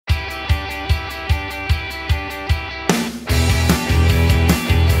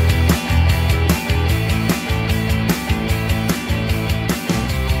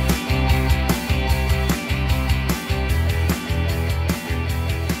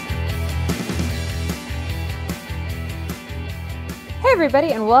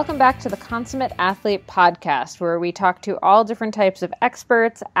everybody, and welcome back to the Consummate Athlete Podcast, where we talk to all different types of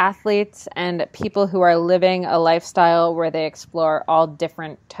experts, athletes, and people who are living a lifestyle where they explore all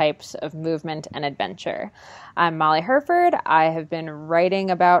different types of movement and adventure. I'm Molly Herford. I have been writing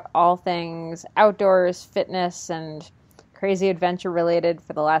about all things outdoors, fitness, and crazy adventure related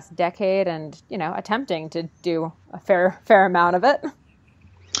for the last decade, and, attempting to do a fair amount of it.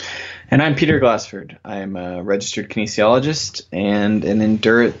 And I'm Peter Glassford. I'm a registered kinesiologist and an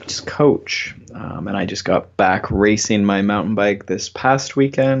endurance coach. And I just got back racing my mountain bike this past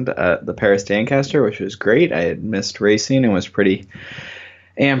weekend at the Paris Dancaster, which was great. I had missed racing and was pretty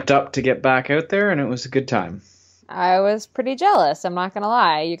amped up to get back out there, and it was a good time. I was pretty jealous, I'm not going to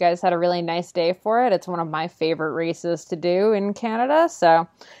lie. You guys had a really nice day for it. It's one of my favorite races to do in Canada, so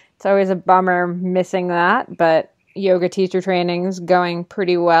it's always a bummer missing that, but yoga teacher training's going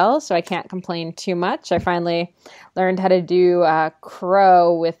pretty well, so I can't complain too much. I finally learned how to do a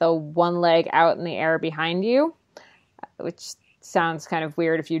crow with a one leg out in the air behind you, which sounds kind of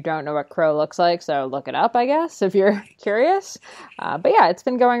weird if you don't know what crow looks like, so look it up, I guess, if you're curious. But yeah, it's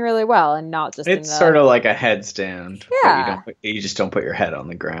been going really well, and not just It's in the... sort of like a headstand. Yeah. You just don't put your head on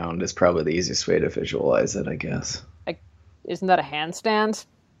the ground. It's probably the easiest way to visualize it, I guess. Isn't that a handstand?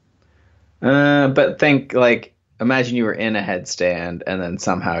 But think, imagine you were in a headstand and then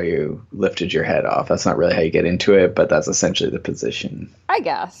somehow you lifted your head off. That's not really how you get into it, but that's essentially the position. I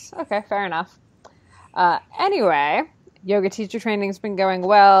guess. Okay, fair enough. Anyway, yoga teacher training's been going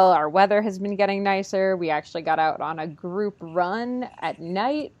well. Our weather has been getting nicer. We actually got out on a group run at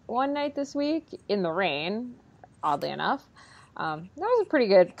night, one night this week, in the rain, oddly enough. That was a pretty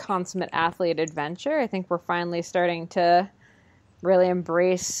good consummate athlete adventure. I think we're finally starting to really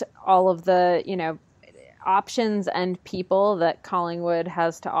embrace all of the, options and people that Collingwood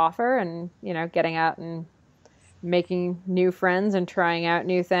has to offer, and, getting out and making new friends and trying out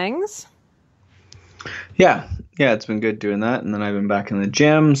new things. Yeah, it's been good doing that. And then I've been back in the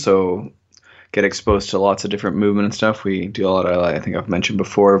gym, so get exposed to lots of different movement and stuff. We do a lot of, I think I've mentioned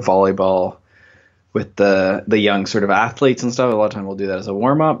before, volleyball with the young sort of athletes and stuff. A lot of time we'll do that as a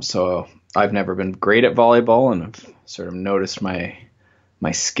warm-up. So I've never been great at volleyball, and I've sort of noticed my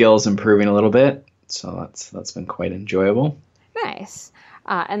skills improving a little bit. So that's been quite enjoyable. Nice.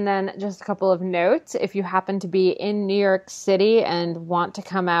 And then just a couple of notes. If you happen to be in New York City and want to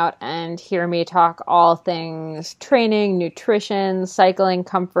come out and hear me talk all things training, nutrition, cycling,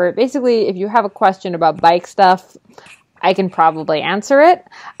 comfort, basically if you have a question about bike stuff, I can probably answer it.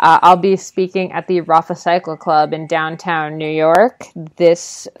 I'll be speaking at the Rafa Cycle Club in downtown New York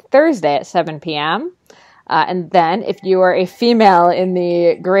this Thursday at 7 p.m. And then if you are a female in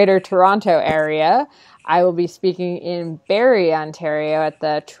the Greater Toronto area, I will be speaking in Barrie, Ontario at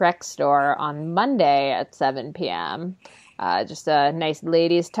the Trek store on Monday at 7 p.m. Just a nice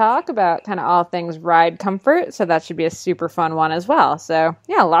ladies talk about kind of all things ride comfort. So that should be a super fun one as well. So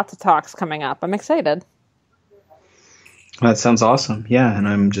yeah, lots of talks coming up. I'm excited. That sounds awesome. Yeah, and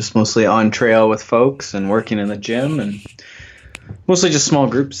I'm just mostly on trail with folks and working in the gym, and mostly just small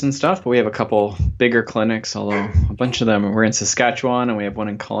groups and stuff, but we have a couple bigger clinics, although a bunch of them, we're in Saskatchewan and we have one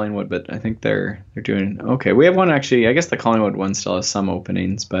in Collingwood, but I think they're doing okay. We have one actually, I guess the Collingwood one still has some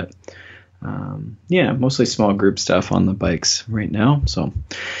openings, but mostly small group stuff on the bikes right now. So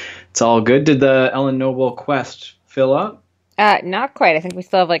it's all good. Did the Ellen Noble Quest fill up? Not quite. I think we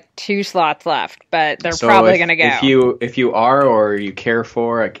still have 2 slots left, but they're probably going to go. If you are, or you care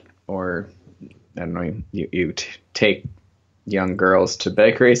for, or I don't know, you take young girls to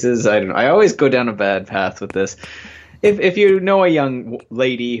bike races. I always go down a bad path with this. If you know a young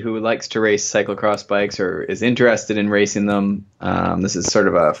lady who likes to race cyclocross bikes or is interested in racing them, this is sort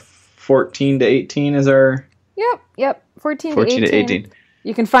of a 14 to 18 is our... Yep. 14 to 18.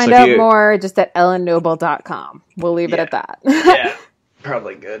 You can find out more just at ellennoble.com. We'll leave it at that. Yeah,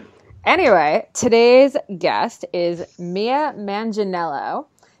 probably good. Anyway, today's guest is Mia Manganello.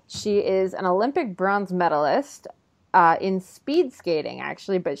 She is an Olympic bronze medalist in speed skating,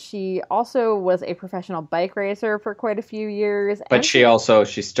 actually, but she also was a professional bike racer for quite a few years. But she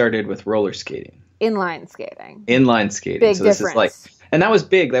started with roller skating. Inline skating. Big so difference. This is and that was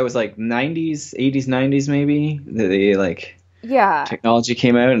big. That was 90s, 80s, 90s maybe. Technology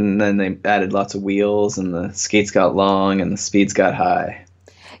came out, and then they added lots of wheels, and the skates got long, and the speeds got high.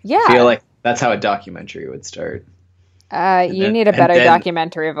 Yeah. I feel like that's how a documentary would start. You need a better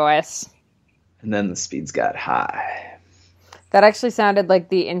documentary voice. And then the speeds got high. That actually sounded like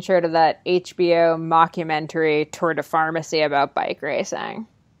the intro to that HBO mockumentary Tour de Pharmacy about bike racing.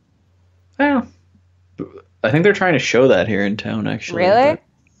 Well, I think they're trying to show that here in town, actually. Really?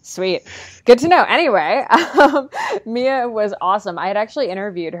 Sweet. Good to know. Anyway, Mia was awesome. I had actually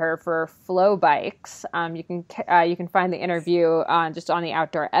interviewed her for Flow Bikes. You can find the interview on just on the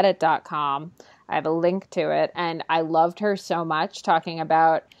outdooredit.com. I have a link to it, and I loved her so much, talking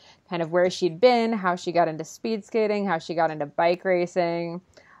about kind of where she'd been, how she got into speed skating, how she got into bike racing,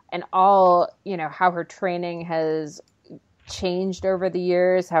 and all, how her training has changed over the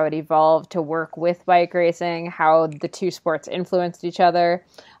years, how it evolved to work with bike racing, how the two sports influenced each other.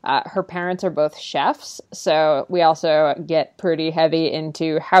 Her parents are both chefs, so we also get pretty heavy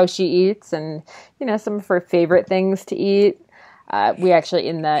into how she eats and, some of her favorite things to eat. We actually,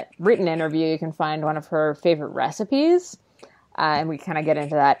 in the written interview, you can find one of her favorite recipes, and we kind of get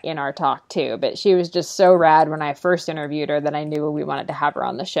into that in our talk too. But she was just so rad when I first interviewed her that I knew we wanted to have her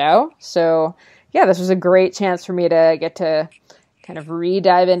on the show. So yeah, this was a great chance for me to get to kind of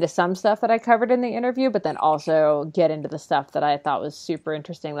re-dive into some stuff that I covered in the interview, but then also get into the stuff that I thought was super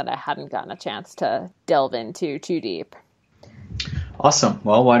interesting that I hadn't gotten a chance to delve into too deep. Awesome.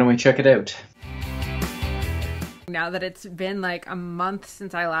 Well, why don't we check it out? Now that it's been like a month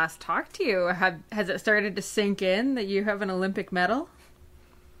since I last talked to you, has it started to sink in that you have an Olympic medal?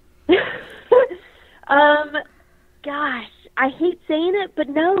 Gosh, I hate saying it, but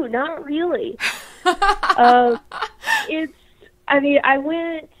no, not really. I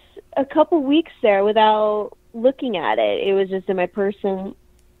went a couple weeks there without looking at it. It was just in my purse and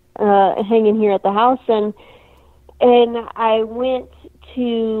hanging here at the house, and I went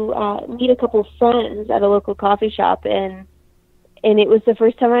to meet a couple of friends at a local coffee shop, and it was the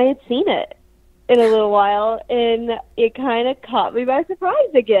first time I had seen it in a little while, and it kind of caught me by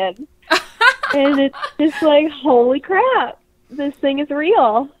surprise again. And it's just like, holy crap, this thing is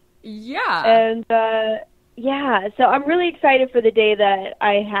real. Yeah. And so I'm really excited for the day that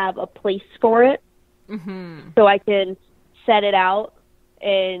I have a place for it, so I can set it out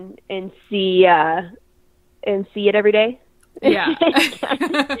and see it every day. Yeah.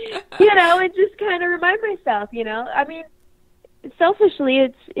 And just kind of remind myself, I mean,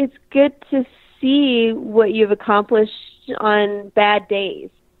 selfishly, it's good to see what you've accomplished on bad days.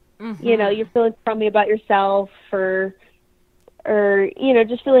 You're feeling crummy about yourself or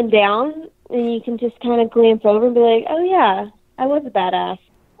just feeling down, and you can just kind of glance over and be like, oh yeah, I was a badass.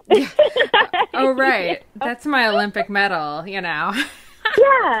 Oh, right. That's my Olympic medal, Yeah,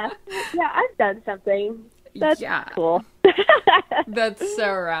 I've done something. That's cool. That's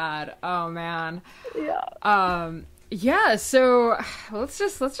so rad. Oh man. Yeah. Yeah, so let's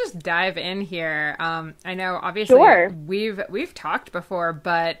just dive in here. I know obviously we've talked before,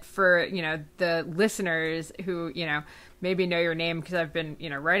 but for, the listeners who, maybe know your name because I've been,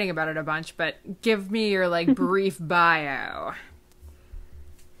 writing about it a bunch, but give me your brief bio.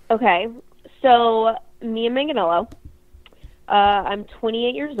 Okay. So Mia Manganello. I'm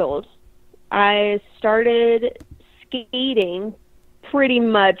 28 years old. I started skating pretty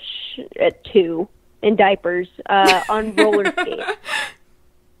much at 2 in diapers on roller skates.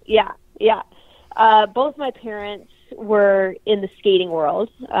 Yeah. Both my parents were in the skating world,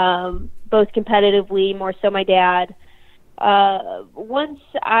 both competitively, more so my dad. Once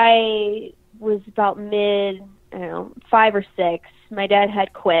I was about 5 or 6, my dad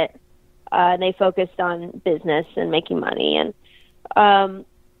had quit, and they focused on business and making money.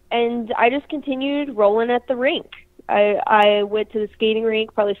 And I just continued rolling at the rink. I went to the skating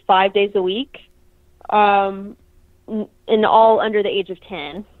rink probably 5 days a week, and all under the age of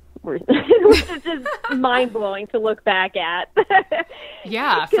 10, which is just mind-blowing to look back at.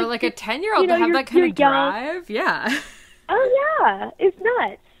 Yeah, for like a 10-year-old to have that kind of drive. Yeah. Oh, yeah, it's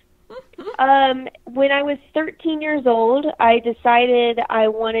nuts. When I was 13 years old, I decided I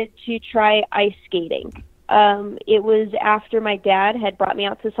wanted to try ice skating. It was after my dad had brought me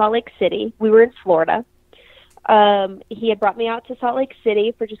out to Salt Lake City. We were in Florida. He had brought me out to Salt Lake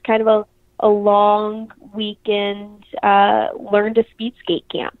City for just kind of a long weekend, learn to speed skate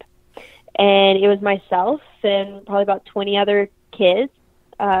camp. And it was myself and probably about 20 other kids,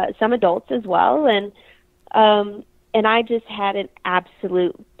 some adults as well. And I just had an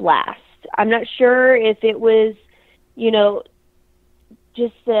absolute blast. I'm not sure if it was,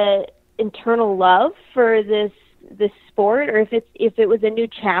 just the internal love for this sport, or if it was a new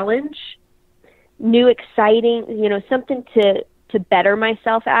challenge, new exciting, something to better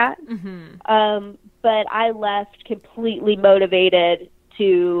myself at. But I left completely motivated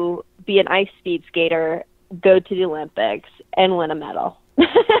to be an ice speed skater, go to the Olympics, and win a medal.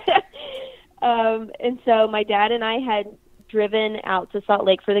 And so my dad and I had driven out to Salt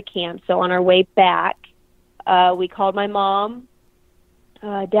Lake for the camp. So on our way back, we called my mom.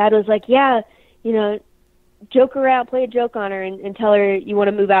 Dad was like, yeah, joke around, play a joke on her, and tell her you want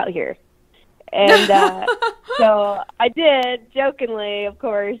to move out here. And so I did, jokingly, of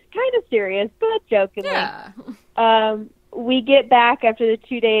course, kind of serious, but jokingly. Yeah. We get back after the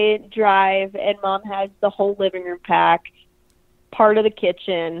 2-day drive, and Mom has the whole living room packed, part of the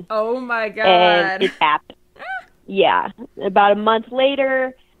kitchen. Oh, my God. And it happened. Yeah. About a month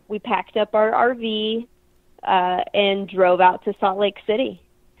later, we packed up our RV and drove out to Salt Lake City.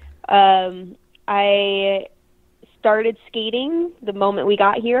 I started skating the moment we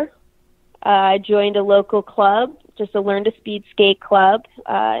got here. I joined a local club, just a Learn to Speed Skate club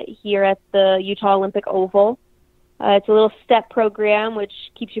here at the Utah Olympic Oval. It's a little step program which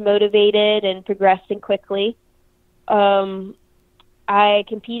keeps you motivated and progressing quickly. I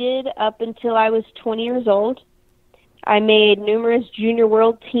competed up until I was 20 years old. I made numerous junior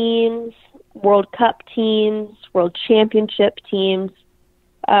world teams, World Cup teams, World Championship teams,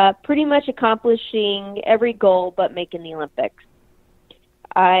 pretty much accomplishing every goal but making the Olympics.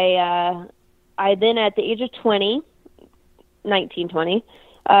 I then, at the age of 20,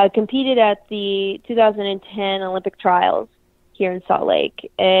 competed at the 2010 Olympic trials here in Salt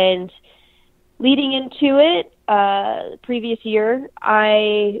Lake. And leading into it, previous year,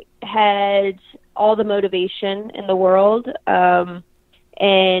 I had all the motivation in the world and,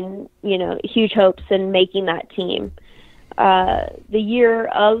 huge hopes in making that team. The year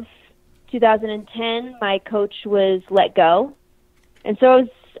of 2010, my coach was let go. And so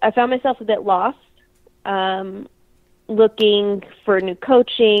I found myself a bit lost, looking for new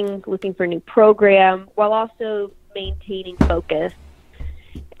coaching, looking for a new program, while also maintaining focus.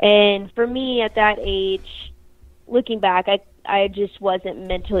 And for me at that age, looking back, I just wasn't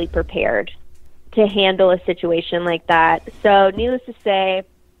mentally prepared to handle a situation like that. So needless to say,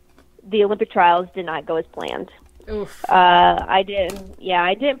 the Olympic trials did not go as planned. Oof. I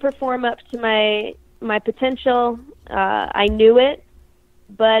didn't perform up to my potential. I knew it.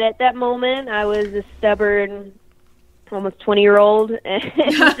 But at that moment, I was a stubborn, almost 20-year-old. And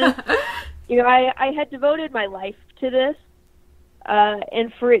just, I had devoted my life to this.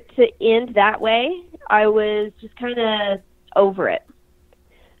 And for it to end that way, I was just kind of over it.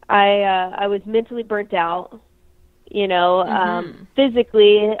 I was mentally burnt out.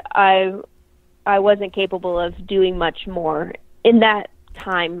 Physically, I wasn't capable of doing much more in that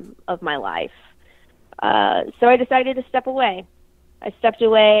time of my life. So I decided to step away. I stepped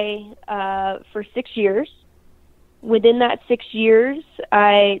away for 6 years. Within that 6 years,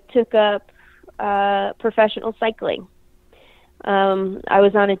 I took up professional cycling. I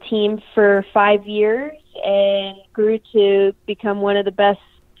was on a team for 5 years and grew to become one of the best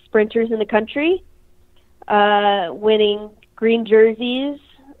sprinters in the country, winning green jerseys,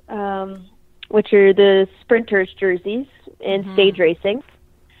 which are the sprinters' jerseys in stage racing.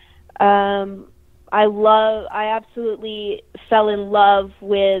 I absolutely fell in love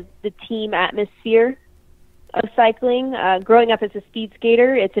with the team atmosphere of cycling. Growing up as a speed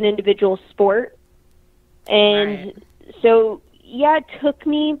skater, it's an individual sport. And so, it took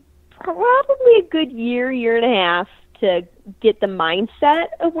me probably a good year and a half to get the mindset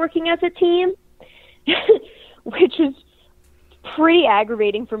of working as a team, which is pretty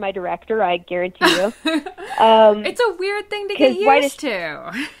aggravating for my director, I guarantee you. It's a weird thing to get used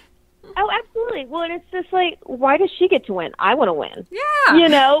to. Oh, absolutely. Well, and it's just like, why does she get to win? I want to win.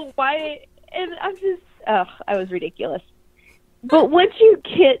 Yeah. Why? And I'm just, I was ridiculous. But once you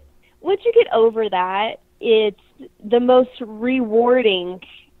get over that, it's the most rewarding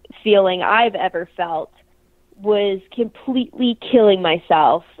feeling I've ever felt was completely killing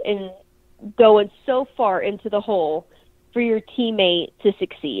myself and going so far into the hole for your teammate to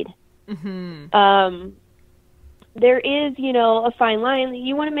succeed. Mm-hmm. There is, a fine line.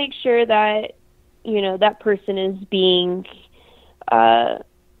 You want to make sure that, that person is being,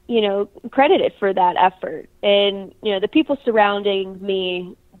 credited for that effort. And, the people surrounding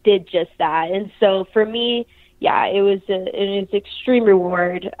me did just that. And so for me, it was an extreme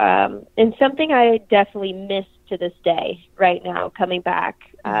reward, and something I definitely miss to this day right now, coming back.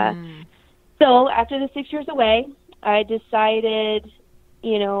 So after the 6 years away, I decided,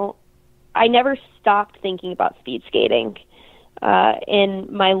 I never stopped thinking about speed skating and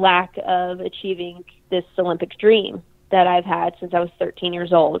my lack of achieving this Olympic dream that I've had since I was 13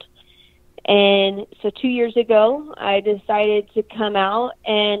 years old. And so 2 years ago, I decided to come out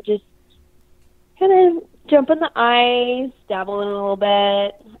and just kind of jump in the ice, dabble in it a little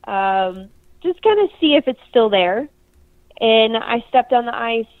bit, just kind of see if it's still there. And I stepped on the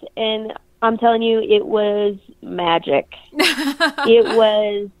ice, and I'm telling you, it was magic. It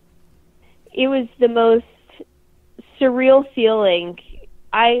was the most surreal feeling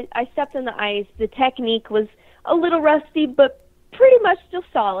I stepped on the ice. The technique was a little rusty, but pretty much still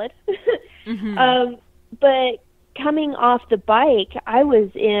solid. But coming off the bike, I was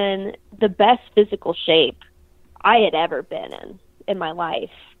in the best physical shape I had ever been in my life.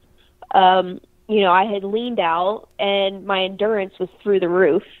 I had leaned out and my endurance was through the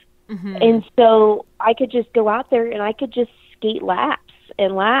roof. And so I could just go out there and I could just skate laps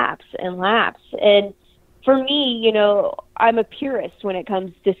and laps and laps. And for me, I'm a purist when it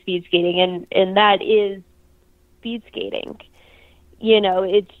comes to speed skating, and that is speed skating.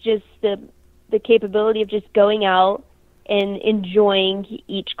 It's just the capability of just going out and enjoying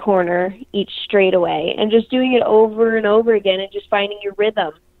each corner, each straightaway, and just doing it over and over again and just finding your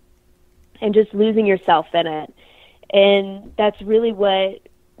rhythm and just losing yourself in it. And that's really what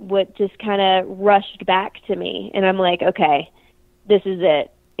just kind of rushed back to me. And I'm like, okay, this is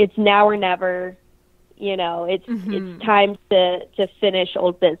it. It's now or never. It's time to finish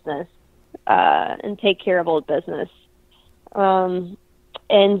old business and take care of old business.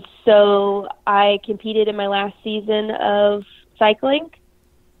 And so I competed in my last season of cycling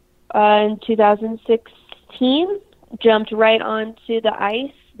in 2016, jumped right onto the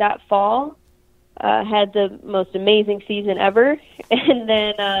ice that fall, had the most amazing season ever, and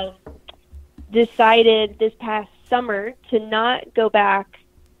then decided this past summer to not go back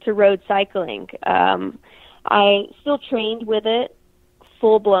to road cycling. I still trained with it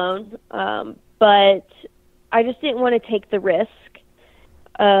full blown, but I just didn't want to take the risk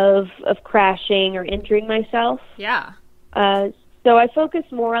of crashing or injuring myself. Yeah. So I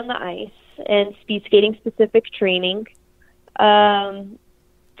focused more on the ice and speed skating specific training. And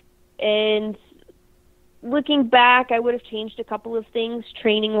looking back, I would have changed a couple of things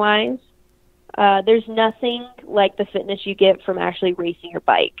training wise. There's nothing like the fitness you get from actually racing your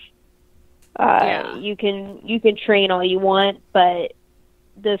bike. You can train all you want, but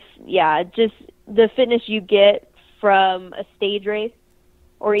just the fitness you get from a stage race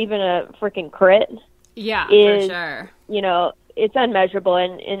or even a freaking crit is, for sure. It's unmeasurable,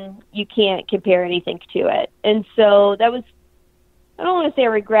 and you can't compare anything to it. And so that was, I don't want to say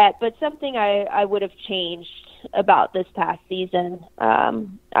a regret, but something I would have changed about this past season.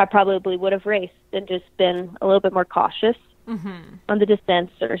 I probably would have raced and just been a little bit more cautious on the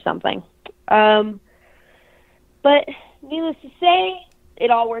distance or something. But needless to say, it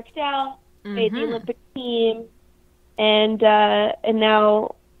all worked out. Made the Olympic team, and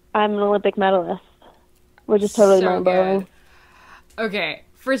now I'm an Olympic medalist, which is totally mind-blowing. Okay,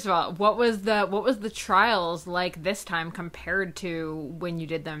 first of all, what was the trials like this time compared to when you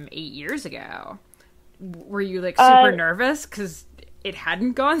did them 8 years ago? Were you super nervous because it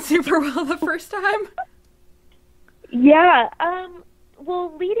hadn't gone super well the first time? Yeah.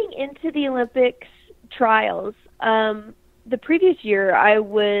 Well, leading into the Olympics trials, the previous year I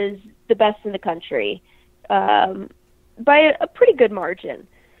was the best in the country by a pretty good margin.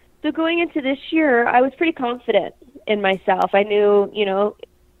 So going into this year, I was pretty confident in myself. I knew,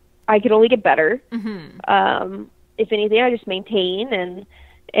 I could only get better. If anything, I just maintain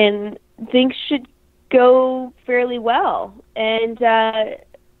and things should go fairly well. And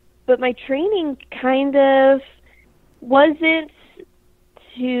but my training kind of wasn't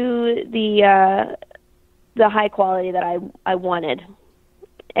to the high quality that I wanted.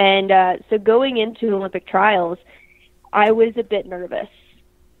 And so going into Olympic trials, I was a bit nervous.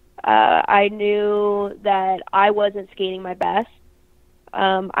 I knew that I wasn't skating my best.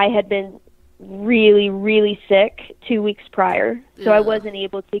 I had been really, really sick 2 weeks prior, so I wasn't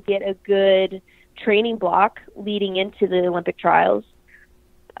able to get a good training block leading into the Olympic trials.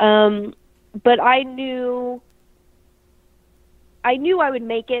 But I knew I would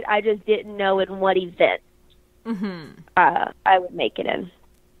make it. I just didn't know in what event I would make it in.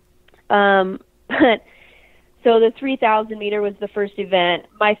 But so the 3,000 meter was the first event,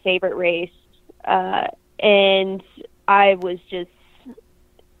 my favorite race, and I was just,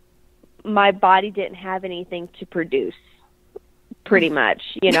 my body didn't have anything to produce, pretty much.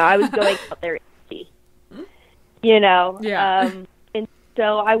 I was going out there empty, and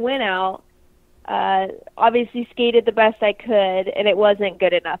so I went out, obviously skated the best I could, and it wasn't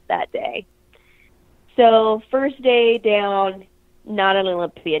good enough that day. So first day down, not an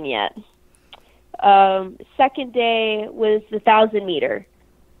Olympian yet. Second day was the 1,000 meter.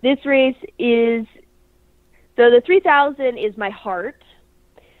 This race is, so the 3,000 is my heart,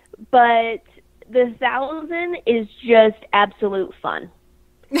 but the 1,000 is just absolute fun.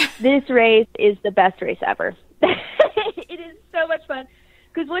 This race is the best race ever. It is so much fun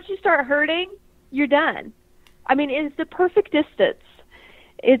because once you start hurting, you're done. I mean, it's the perfect distance.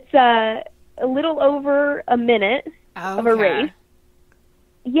 It's a little over a minute of a race.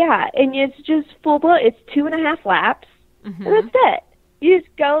 yeah, and it's just full blown. It's 2.5 laps, and that's it. You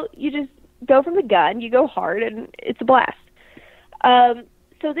just go from the gun. You go hard, and it's a blast.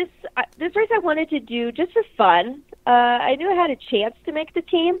 So this race I wanted to do just for fun. I knew I had a chance to make the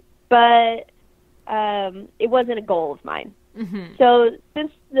team, but it wasn't a goal of mine. So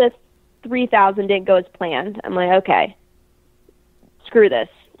since the 3,000 didn't go as planned, I'm like, okay, screw this.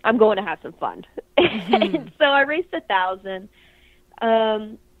 I'm going to have some fun. And so I raced 1,000,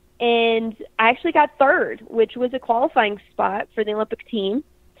 and I actually got third, which was a qualifying spot for the Olympic team.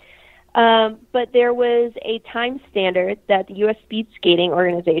 But there was a time standard that the U.S. Speed Skating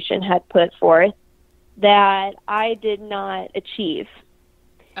Organization had put forth that I did not achieve.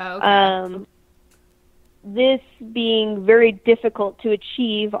 Oh, okay. This being very difficult to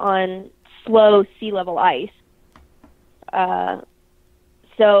achieve on slow sea level ice.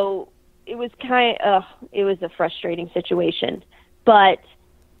 So it was it was a frustrating situation. But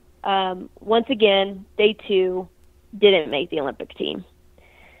once again, day 2 didn't make the Olympic team.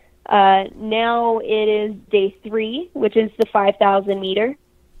 Now it is day 3, which is the 5,000 meter.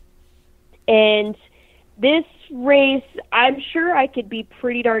 And this race, I'm sure I could be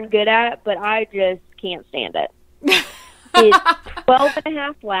pretty darn good at, but I just can't stand it. It's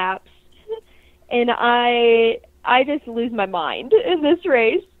 12.5 laps, and I just lose my mind in this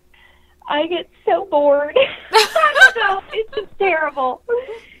race. I get so bored. I don't know. It's just terrible.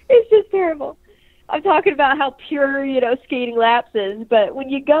 It's just terrible. I'm talking about how pure, skating laps is, but when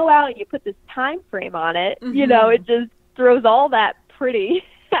you go out and you put this time frame on it, it just throws all that pretty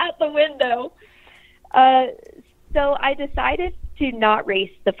out the window. So I decided to not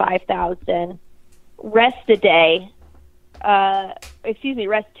race the 5,000, rest 2 days,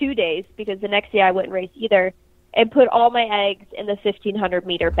 because the next day I wouldn't race either, and put all my eggs in the 1,500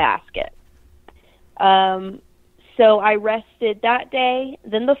 meter basket. So I rested that day,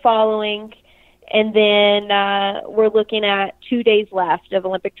 then the following, and then we're looking at 2 days left of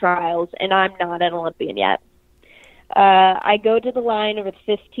Olympic trials, and I'm not an Olympian yet. I go to the line over the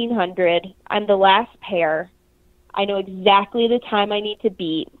 1,500. I'm the last pair. I know exactly the time I need to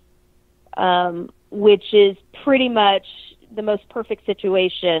beat, which is pretty much the most perfect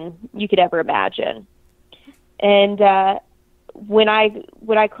situation you could ever imagine. And when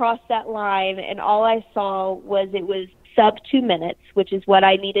I crossed that line, and all I saw was it was sub 2 minutes, which is what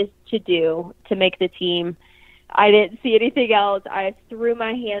I needed to do to make the team. I didn't see anything else. I threw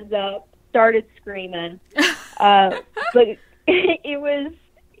my hands up, started screaming. But it was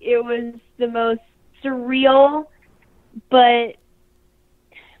the most surreal, but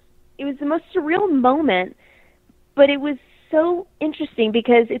it was the most surreal moment. But it was so interesting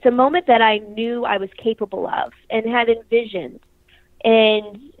because it's a moment that I knew I was capable of and had envisioned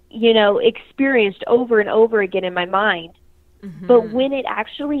and, experienced over and over again in my mind. But when it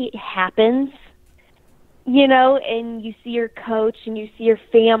actually happens, and you see your coach and you see your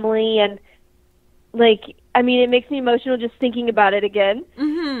family, and it makes me emotional just thinking about it again.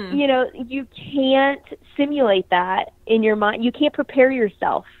 You can't simulate that in your mind. You can't prepare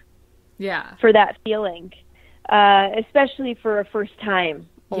yourself for that feeling, especially for a first-time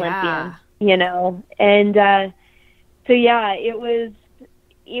Olympian, And so,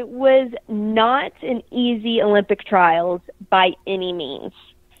 it was not an easy Olympic trials by any means.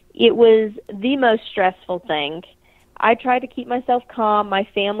 It was the most stressful thing. I tried to keep myself calm. My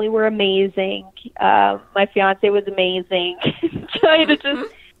family were amazing. My fiance was amazing. Trying to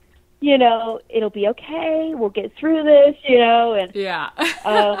just, it'll be okay. We'll get through this, and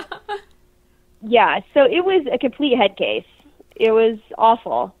so it was a complete head case. It was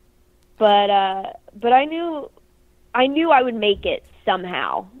awful, but I knew I would make it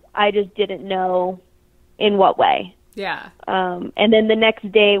somehow. I just didn't know in what way. Yeah. And then the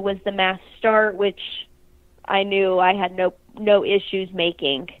next day was the mass start, which I knew I had no issues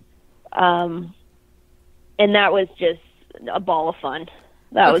making. And that was just a ball of fun.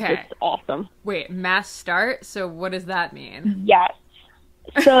 That was just awesome. Wait, mass start? So what does that mean? Yes.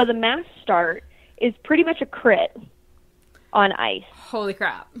 So the mass start is pretty much a crit on ice. Holy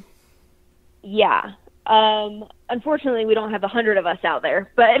crap. Yeah. Unfortunately, we don't have 100 of us out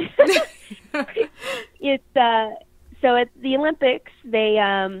there, but it's so at the Olympics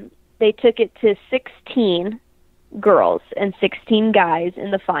they took it to 16 girls and 16 guys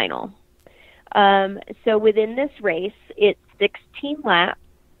in the final. So within this race, it's 16 laps.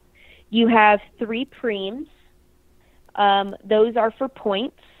 You have 3 preems. Those are for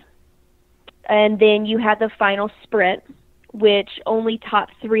points. And then you have the final sprint, which only top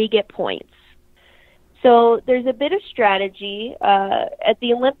 3 get points. So there's a bit of strategy. At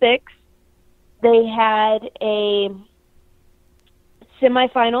the Olympics, they had a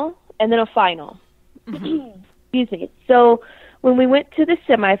semifinal, and then a final. Excuse me. So when we went to the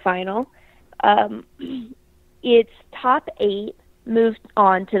semifinal, it's top 8 moved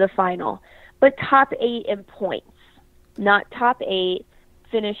on to the final, but top 8 in points, not top 8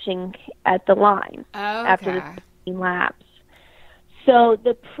 finishing at the line after the 16 laps. So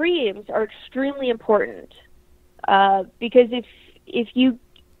the preems are extremely important because if you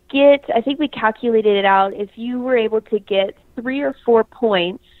get, I think we calculated it out, if you were able to get 3 or 4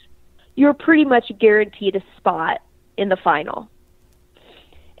 points, you're pretty much guaranteed a spot in the final.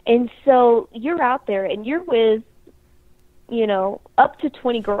 And so you're out there and you're with, up to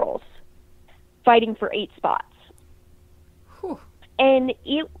 20 girls fighting for 8 spots. Whew. And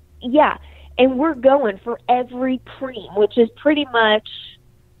and we're going for every preem, which is pretty much,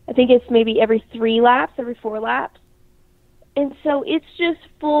 I think it's maybe every 3 laps, every 4 laps. And so it's just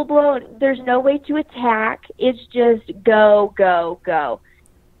full blown. There's no way to attack. It's just go, go, go.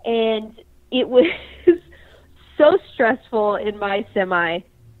 And it was so stressful in my semi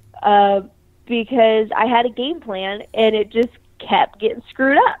because I had a game plan and it just kept getting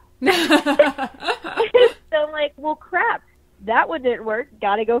screwed up. So I'm like, well, crap. That one didn't work.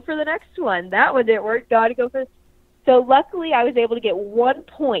 Got to go for the next one. That one didn't work. Got to go for. So luckily, I was able to get 1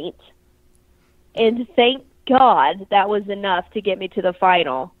 point, and thank God that was enough to get me to the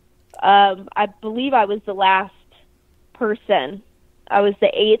final. I believe I was the last person. I was the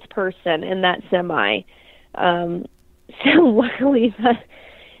 8th person in that semi. So luckily,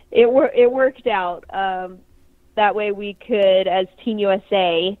 it worked out. That way, we could, as Team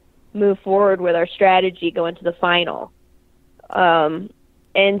USA, move forward with our strategy going to the final.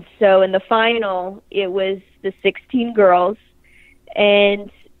 And so in the final, it was the 16 girls,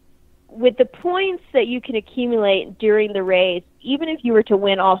 and with the points that you can accumulate during the race, even if you were to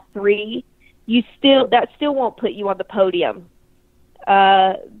win all 3, that still won't put you on the podium,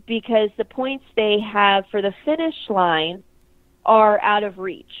 because the points they have for the finish line are out of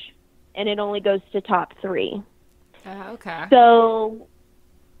reach, and it only goes to top 3. Okay. So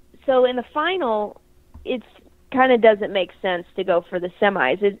in the final, it's kind of doesn't make sense to go for the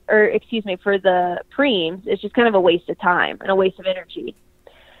semis, for the preems. It's just kind of a waste of time and a waste of energy.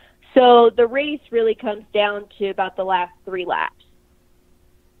 So the race really comes down to about the last 3 laps.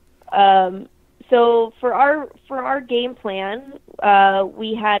 So for our game plan,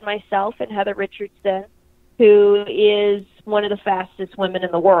 we had myself and Heather Richardson, who is one of the fastest women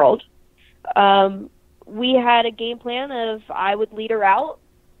in the world. We had a game plan of I would lead her out,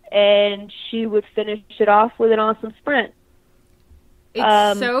 and she would finish it off with an awesome sprint.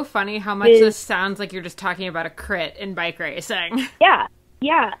 It's so funny how much this sounds like you're just talking about a crit in bike racing. Yeah.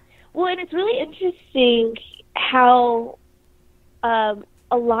 Well, and it's really interesting how a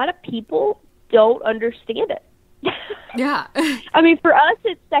lot of people don't understand it. Yeah. I mean, for us,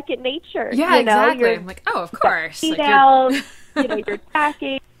 it's second nature. Yeah, exactly. I'm like, oh, of course. Like you're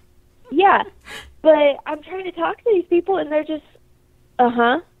attacking. Yeah. But I'm trying to talk to these people, and they're just,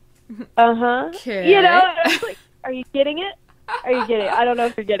 Okay. I was like, are you getting it? Are you getting it? I don't know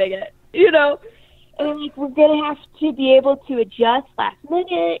if you're getting it. And I'm like, we're going to have to be able to adjust last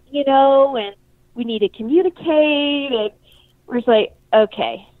minute, and we need to communicate. And we're just like,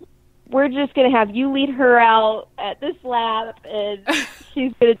 okay, we're just going to have you lead her out at this lap, and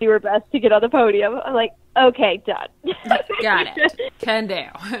she's going to do her best to get on the podium. I'm like, okay, done. Got it. Can do.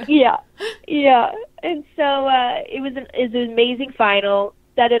 Yeah. And so it was an amazing final.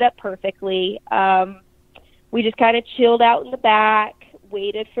 Set it up perfectly. We just kind of chilled out in the back,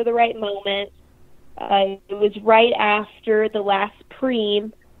 waited for the right moment. It was right after the last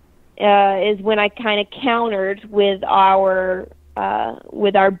preem is when I kind of countered with our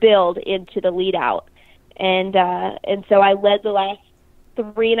build into the lead out, and so I led the last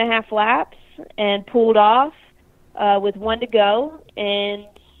 3.5 laps and pulled off with 1 to go. And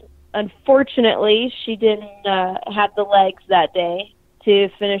unfortunately, she didn't have the legs that day to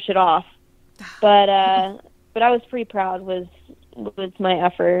finish it off. But I was pretty proud with my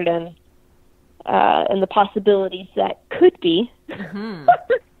effort and the possibilities that could be. Mm-hmm.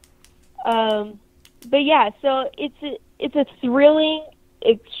 But yeah, so it's a thrilling,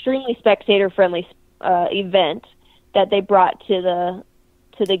 extremely spectator friendly event that they brought to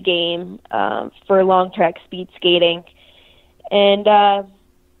the game for long track speed skating, and I'm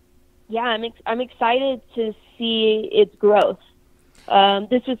excited to see its growth.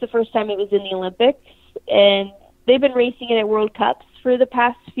 This was the first time it was in the Olympics, and they've been racing it at World Cups for the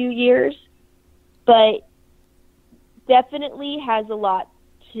past few years, but definitely has a lot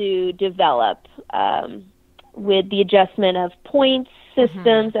to develop with the adjustment of points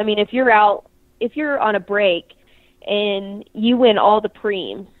systems. I mean, if you're on a break and you win all the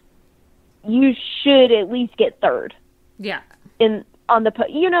preems, you should at least get third. Yeah. On the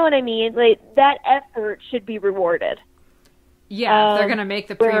you know what I mean? Like, that effort should be rewarded. Yeah, if they're gonna make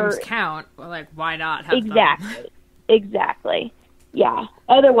the preems count, well, like, why not have them? Exactly. Yeah.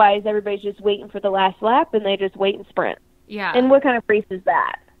 Otherwise, everybody's just waiting for the last lap, and they just wait and sprint. Yeah. And what kind of race is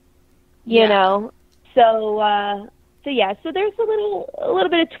that? You know. So there's a little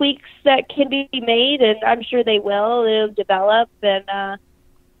bit of tweaks that can be made, and I'm sure they will. It'll develop, and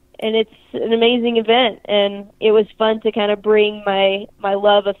it's an amazing event, and it was fun to kind of bring my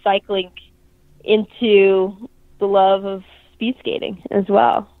love of cycling into the love of speed skating as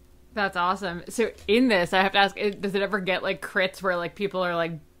well. That's awesome. So in this, I have to ask, does it ever get like crits where like people are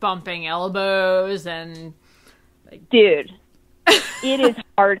like bumping elbows and like... Dude, it is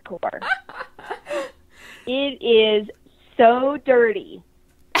hardcore. It is so dirty.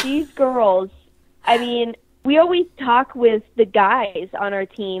 These girls, I mean, we always talk with the guys on our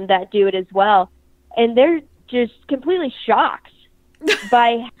team that do it as well, and they're just completely shocked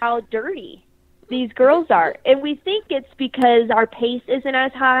by how dirty these girls are. And we think it's because our pace isn't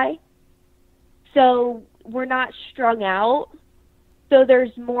as high, so we're not strung out, so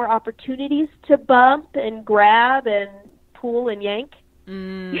there's more opportunities to bump and grab and pull and yank.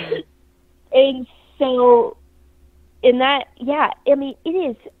 And so in that, I mean, it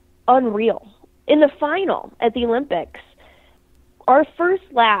is unreal. In the final at the Olympics, our first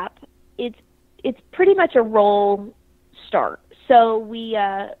lap, it's pretty much a roll start. So we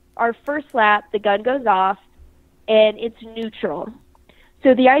our first lap, the gun goes off, and it's neutral.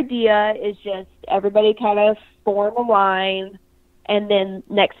 So the idea is just everybody kind of form a line, and then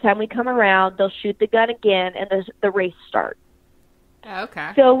next time we come around, they'll shoot the gun again, and the race starts.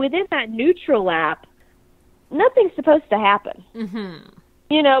 Okay. So within that neutral lap, nothing's supposed to happen. Mm-hmm.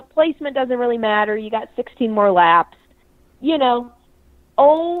 You know, placement doesn't really matter. You got 16 more laps. You know,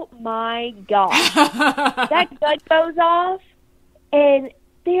 oh my gosh. That gun goes off, and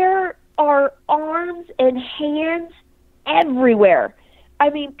there are arms and hands everywhere. I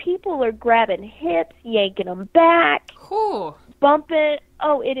mean, people are grabbing hips, yanking them back, bumping.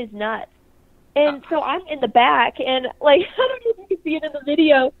 Oh, it is nuts. And so I'm in the back, and, like, I don't know if you can see it in the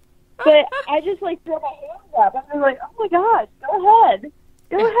video, but I just, like, throw my hands up. I'm like, oh, my gosh, go ahead.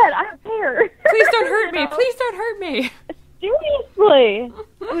 Go ahead. I don't care. Please don't hurt me. Please don't hurt me. Seriously.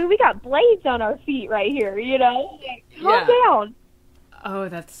 I mean, we got blades on our feet right here, you know? Like, calm down. Oh,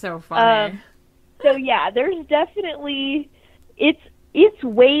 that's so funny. So, yeah, there's definitely... It's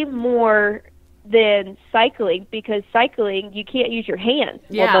way more than cycling, because cycling, you can't use your hands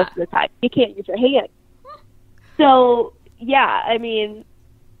most of the time. You can't use your hands. So, yeah, I mean,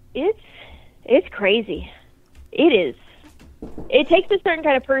 it's crazy. It is. It takes a certain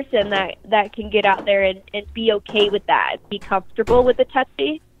kind of person that can get out there and be okay with that, be comfortable with the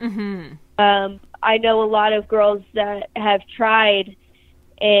touchy. Mm-hmm. I know a lot of girls that have tried,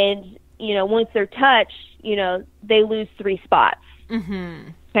 and, you know, once they're touched, you know, they lose 3 spots. Mm-hmm.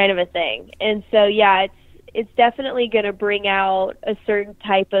 Kind of a thing. And so, yeah, it's definitely going to bring out a certain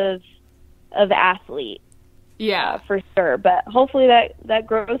type of athlete. Yeah, for sure. But hopefully that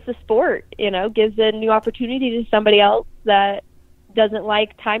grows the sport, you know, gives a new opportunity to somebody else that doesn't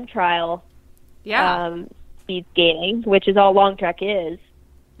like time trial speed skating, which is all long track is,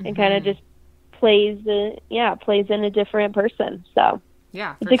 and kind of just plays in a different person. So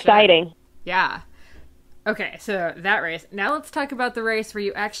yeah, it's exciting. Sure. Yeah. Okay, so that race. Now let's talk about the race where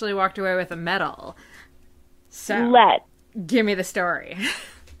you actually walked away with a medal. So give me the story.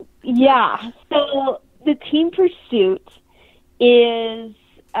 Yeah. So the team pursuit is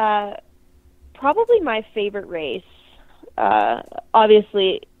probably my favorite race.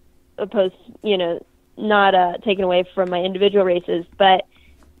 Obviously, opposed, you know, not taken away from my individual races, but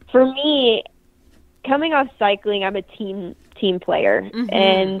for me, coming off cycling, I'm a team player,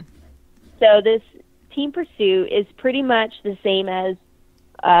 and so this team pursuit is pretty much the same as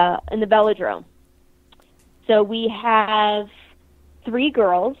in the velodrome. So we have 3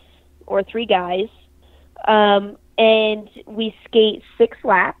 girls or 3 guys, and we skate 6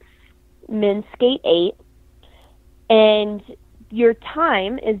 laps. Men skate 8, and your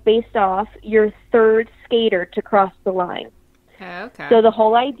time is based off your 3rd skater to cross the line. Okay. So the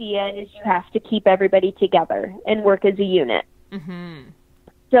whole idea is you have to keep everybody together and work as a unit. Mm-hmm.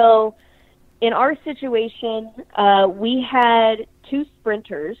 So in our situation, we had 2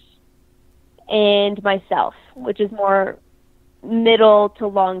 sprinters and myself, which is more middle to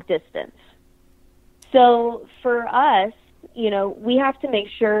long distance. So for us, you know, we have to make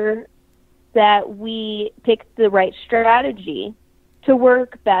sure that we pick the right strategy to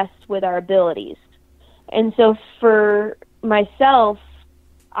work best with our abilities. And so for myself,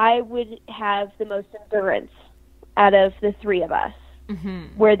 I would have the most endurance out of the three of us,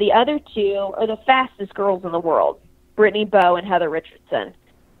 where the other two are the fastest girls in the world, Brittany Bowe and Heather Richardson.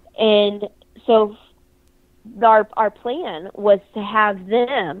 And so our plan was to have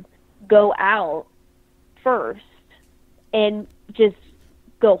them go out first and just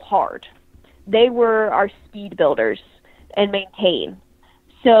go hard. They were our speed builders and maintain.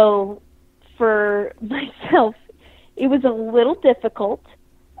 So for myself, it was a little difficult.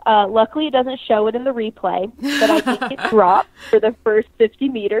 Luckily, it doesn't show it in the replay, but I did get dropped for the first 50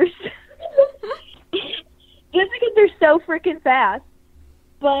 meters. Just because they're so freaking fast.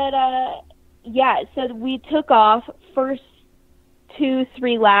 But, yeah, so we took off first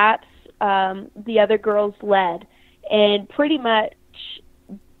 2-3 laps. The other girls led and pretty much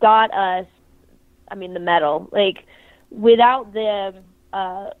got us, the medal. Like, without them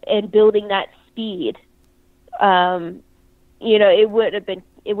and building that speed, it wouldn't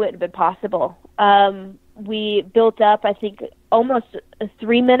have been possible. We built up, I think, almost a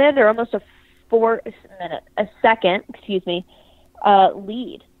 3-minute or almost a second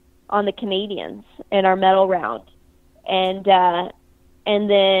lead on the Canadians in our medal round. And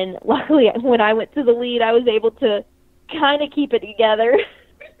then luckily when I went to the lead, I was able to kind of keep it together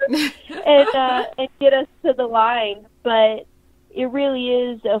and get us to the line. But it really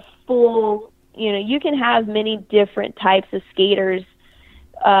is a full, you can have many different types of skaters,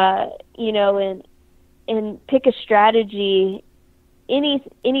 and pick a strategy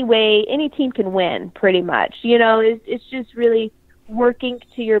any way, any team can win pretty much. It's just really working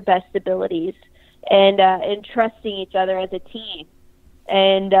to your best abilities and trusting each other as a team.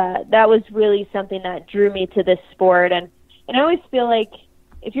 And that was really something that drew me to this sport. And I always feel like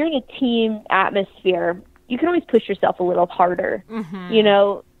if you're in a team atmosphere, you can always push yourself a little harder,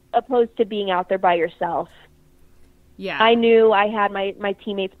 opposed to being out there by yourself. Yeah. I knew I had my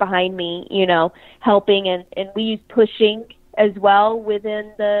teammates behind me, helping, and we used pushing as well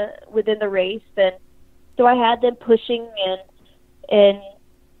within the race. And so I had them pushing, and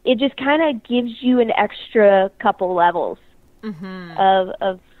it just kind of gives you an extra couple levels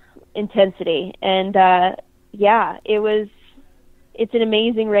of intensity. And it's an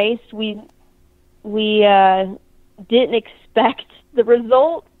amazing race. We didn't expect the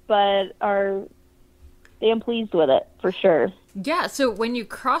result, but are damn pleased with it for sure. Yeah, so when you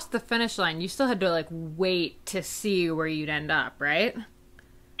crossed the finish line, you still had to wait to see where you'd end up, right?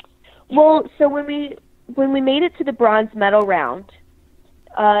 Well, so when we made it to the bronze medal round,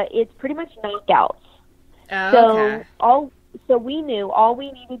 it's pretty much knockouts. Oh, okay. So we knew all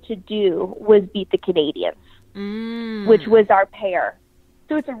we needed to do was beat the Canadians, which was our pair.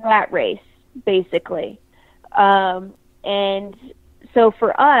 So it's a rat race, basically. And so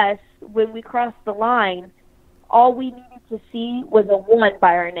for us, when we crossed the line, all we needed to see was a 1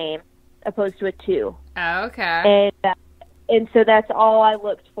 by our name, opposed to a 2. Oh, okay. And so that's all I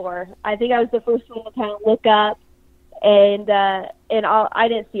looked for. I think I was the first one to kind of look up, and I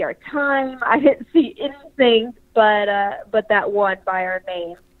didn't see our time. I didn't see anything but that 1 by our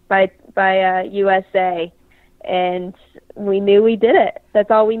name, by USA, and we knew we did it.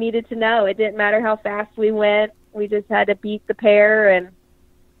 That's all we needed to know. It didn't matter how fast we went. We just had to beat the pair and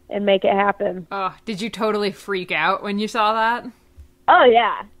make it happen. Oh, did you totally freak out when you saw that? Oh,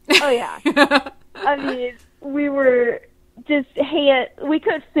 yeah. I mean, we were just we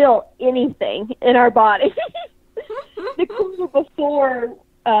couldn't feel anything in our body. The quarter before,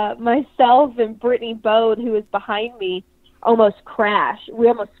 myself and Brittany Bowe, who was behind me, almost crashed. We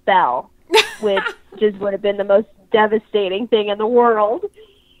almost fell, which just would have been the most devastating thing in the world.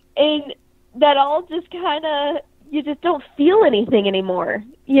 And that all just kind of, you just don't feel anything anymore.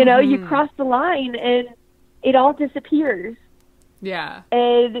 You cross the line and it all disappears. Yeah.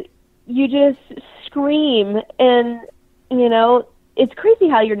 And you just scream, and, it's crazy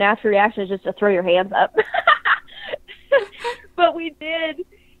how your natural reaction is just to throw your hands up. But we did.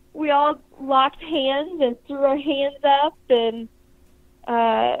 We all locked hands and threw our hands up, and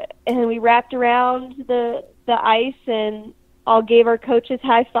we wrapped around the ice and all gave our coaches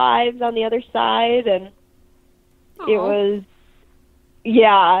high fives on the other side, and it was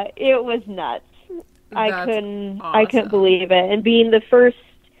nuts. I couldn't believe it. And being the first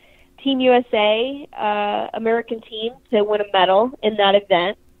Team USA American team to win a medal in that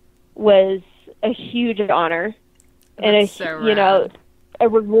event was a huge honor. That's and a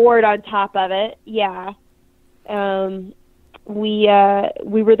reward on top of it. Yeah. We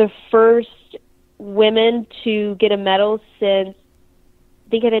were the first women to get a medal since, I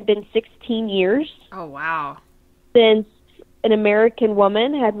think it had been 16 years. Oh, wow. Since an American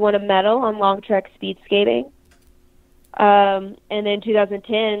woman had won a medal on long track speed skating. And in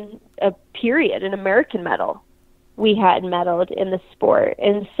 2010, an American medal we had medaled in the sport.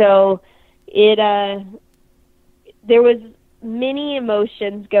 And so there was many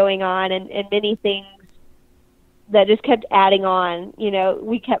emotions going on and many things that just kept adding on. You know,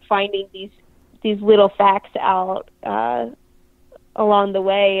 we kept finding these little facts out along the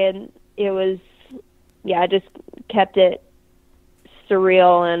way, and it was, just kept it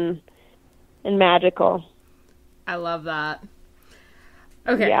surreal and magical. I love that.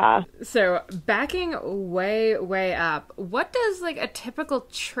 Okay. Yeah. So backing way, way up, what does like a typical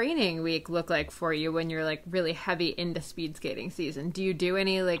training week look like for you when you're like really heavy into speed skating season? Do you do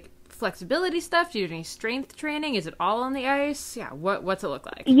any like flexibility stuff? Do you do any strength training? Is it all on the ice? Yeah. What's it look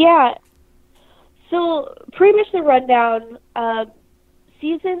like? Yeah. So pretty much the rundown,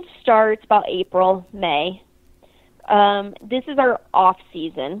 season starts about April, May. This is our off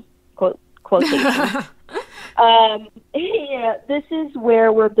season, quotation. This is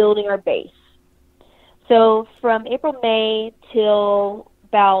where we're building our base. So from April, May till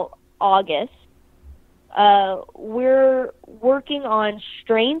about August, we're working on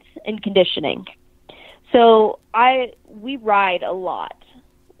strength and conditioning. So we ride a lot.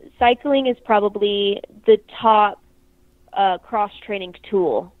 Cycling is probably the top cross-training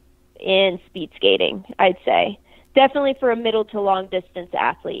tool in speed skating, I'd say. Definitely for a middle to long distance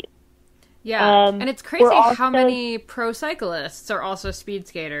athlete. Yeah, and it's crazy how many pro cyclists are also speed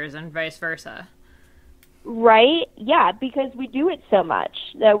skaters and vice versa. Right? Yeah, because we do it so much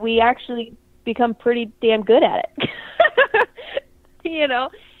that we actually become pretty damn good at it. You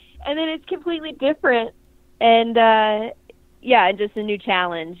know? And then it's completely different and and just a new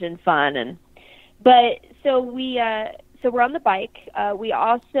challenge and fun so we're on the bike. We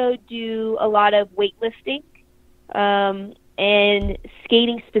also do a lot of weightlifting. And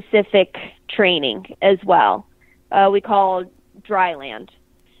skating specific training as well. We call dry land.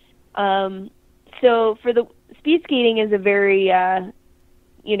 So for the speed skating is a very,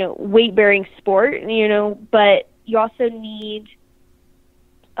 weight bearing sport, but you also need,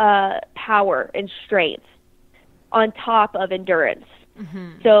 power and strength on top of endurance.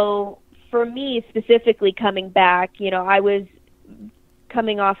 Mm-hmm. So for me specifically coming back, I was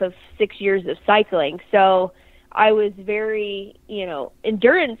coming off of 6 years of cycling. So I was very,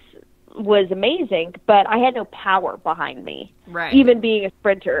 endurance was amazing, but I had no power behind me, right? Even being a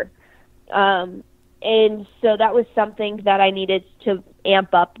sprinter. And so that was something that I needed to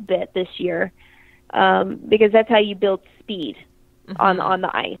amp up a bit this year, because that's how you build speed on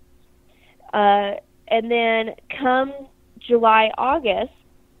the ice. And then come July, August,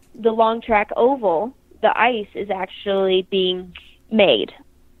 the long track oval, the ice is actually being made.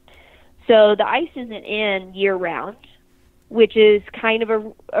 So the ice isn't in year-round, which is kind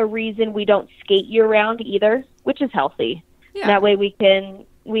of a reason we don't skate year-round either, which is healthy. Yeah. That way we can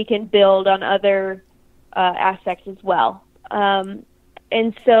build on other aspects as well. And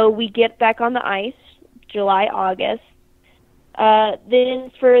so we get back on the ice July, August.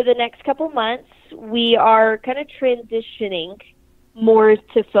 Then for the next couple months, we are kind of transitioning more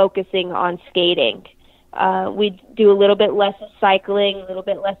to focusing on skating. We do a little bit less of cycling, a little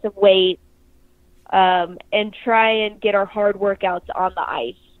bit less of weight, and try and get our hard workouts on the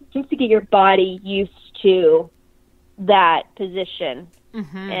ice just to get your body used to that position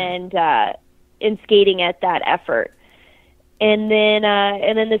and in skating at that effort. And then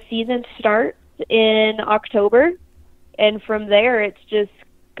the season starts in October, and from there it's just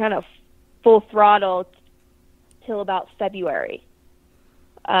kind of full throttle till about February.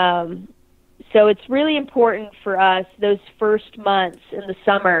 So it's really important for us those first months in the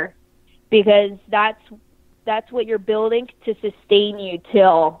summer, because that's what you're building to sustain you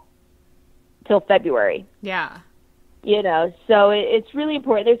till February. Yeah. So it's really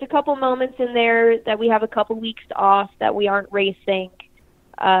important. There's a couple moments in there that we have a couple weeks off that we aren't racing,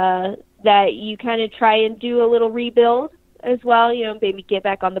 that you kind of try and do a little rebuild as well, maybe get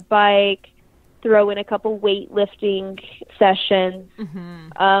back on the bike, throw in a couple weightlifting sessions,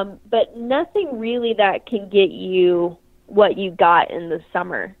 but nothing really that can get you what you got in the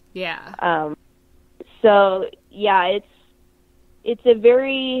summer. Yeah. So yeah, it's a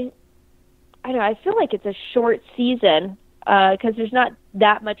very, I feel like it's a short season because there's not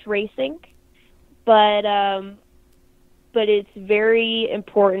that much racing, but it's very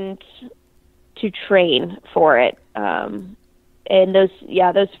important to train for it. And those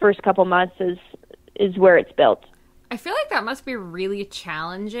first couple months is where it's built. I feel like that must be really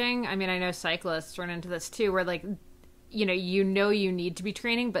challenging. I mean, I know cyclists run into this too, where like, you need to be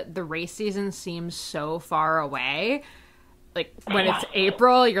training, but the race season seems so far away. like when it's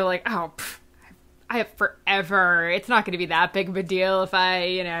April, you're like, oh, I have forever. It's not going to be that big of a deal if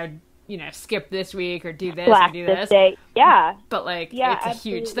I, skip this week or do this or do this. Day. Yeah. But it's absolutely. a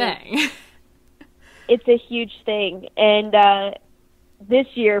huge thing. It's a huge thing. And this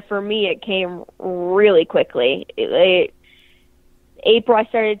year for me, it came really quickly. April, I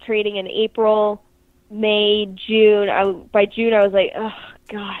started training in April, May, June. By June, I was like, oh,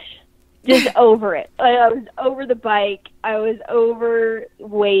 gosh, just over it. I was over the bike. I was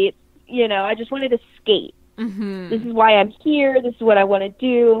overweight. I just wanted to skate. Mm-hmm. This is why I'm here. This is what I want to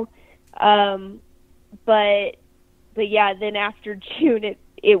do. But yeah, then after June,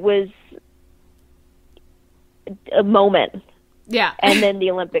 it was a moment. Yeah. And then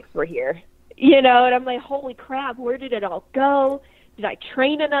the Olympics were here, and I'm like, holy crap, where did it all go? Did I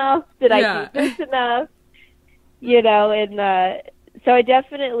train enough? Did I do this enough? And so I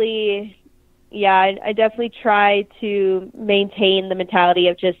definitely try to maintain the mentality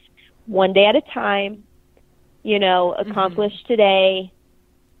of just one day at a time, accomplish today.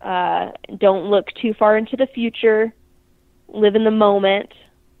 Don't look too far into the future. Live in the moment.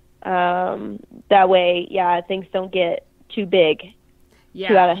 That way, things don't get too big,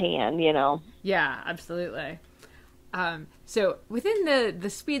 too out of hand, Yeah, absolutely. So within the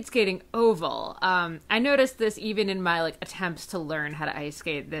speed skating oval, I noticed this even in my attempts to learn how to ice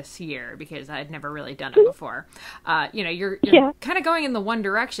skate this year because I'd never really done it before. You're kind of going in the one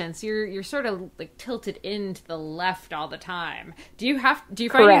direction, so you're sort of tilted into the left all the time. Do you find you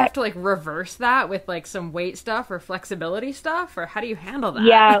have to reverse that with some weight stuff or flexibility stuff, or how do you handle that?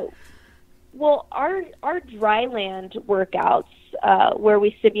 Yeah. Well, our dry land workouts, where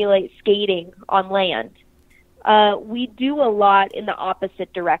we simulate skating on land, we do a lot in the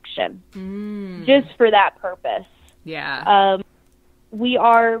opposite direction, just for that purpose. Yeah. We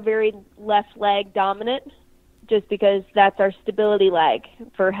are very left leg dominant, just because that's our stability leg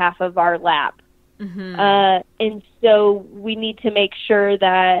for half of our lap. Mm-hmm. And so we need to make sure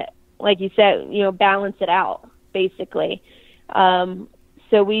that, like you said, balance it out, basically.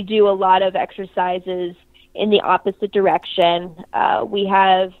 So we do a lot of exercises in the opposite direction. We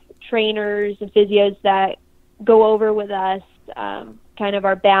have trainers and physios that go over with us kind of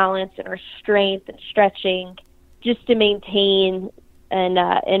our balance and our strength and stretching, just to maintain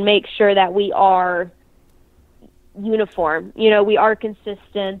and make sure that we are uniform. We are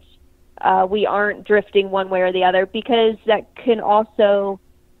consistent. We aren't drifting one way or the other, because that can also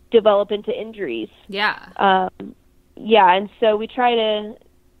develop into injuries. Yeah. And so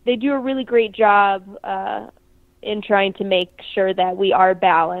they do a really great job in trying to make sure that we are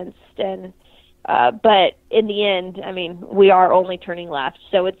balanced. And but in the end, we are only turning left,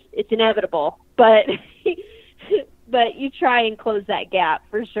 so it's inevitable. But but you try and close that gap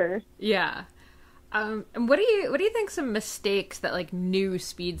for sure. Yeah. And what do you think some mistakes that new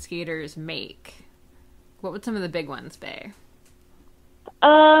speed skaters make? What would some of the big ones be?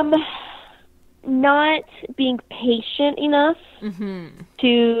 Not being patient enough mm-hmm.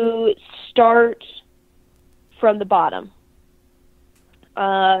 to start from the bottom.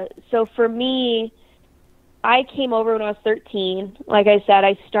 So for me, I came over when I was 13. Like I said,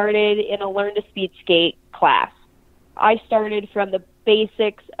 I started in a Learn to Speed Skate class. I started from the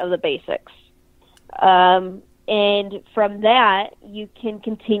basics of the basics. And from that, you can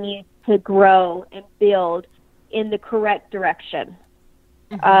continue to grow and build in the correct direction.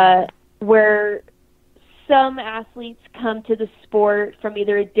 Mm-hmm. Where some athletes come to the sport from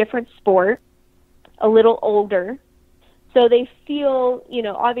either a different sport, a little older, so they feel,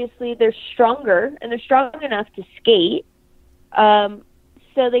 obviously they're stronger and they're strong enough to skate. So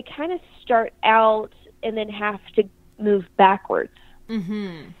they kind of start out and then have to move backwards.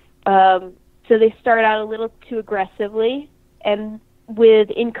 Mm-hmm. So they start out a little too aggressively and with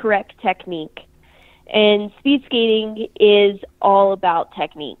incorrect technique. And speed skating is all about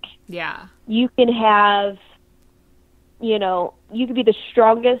technique. Yeah. You can have, you can be the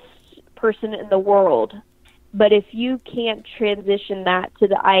strongest person in the world, but if you can't transition that to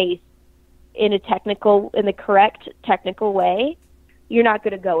the ice in the correct technical way, you're not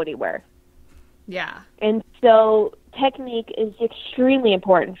going to go anywhere. Yeah. And so technique is extremely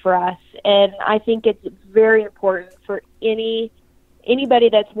important for us. And I think it's very important for anybody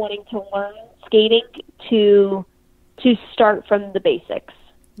that's wanting to learn skating to start from the basics.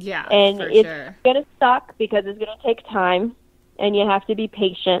 Yeah, and for it's sure. going to suck because it's going to take time and you have to be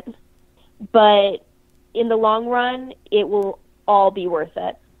patient. But in the long run, it will all be worth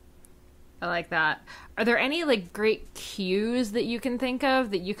it. I like that. Are there any great cues that you can think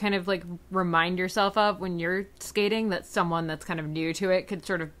of that you kind of remind yourself of when you're skating that someone that's kind of new to it could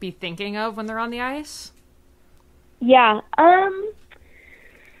sort of be thinking of when they're on the ice? Yeah.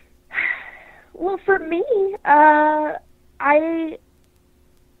 Well, for me, for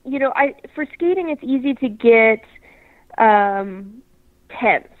skating, it's easy to get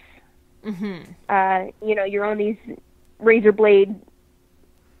tense. You're on these razor blade,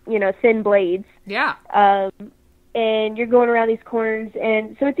 thin blades. Yeah. And you're going around these corners,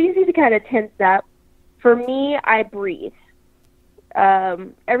 and so it's easy to kind of tense up. For me, I breathe.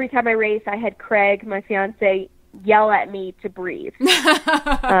 Every time I race, I had Craig, my fiance, yell at me to breathe.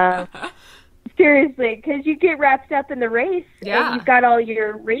 Seriously, because you get wrapped up in the race, and you've got all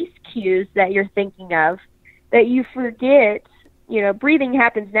your race cues that you're thinking of that you forget. Breathing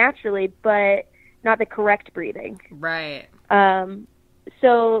happens naturally, but not the correct breathing. Right.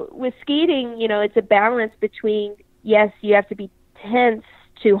 So with skating, it's a balance between, yes, you have to be tense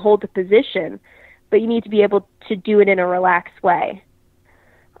to hold the position, but you need to be able to do it in a relaxed way.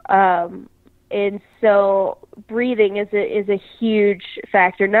 And so breathing is a huge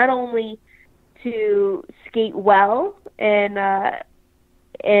factor, not only to skate well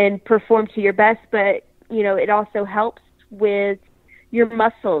and perform to your best, but it also helps with your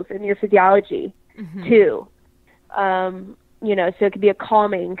muscles and your physiology too. So it could be a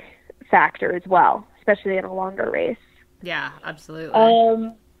calming factor as well, especially in a longer race. Yeah,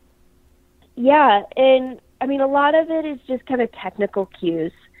 absolutely. Yeah, and I mean, a lot of it is just kind of technical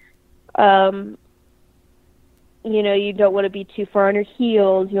cues. You don't want to be too far on your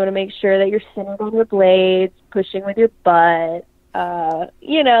heels. You want to make sure that you're centered on your blades, pushing with your butt,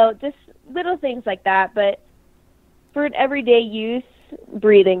 just little things like that. But for an everyday use,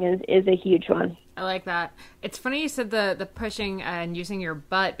 breathing is a huge one. I like that. It's funny you said the pushing and using your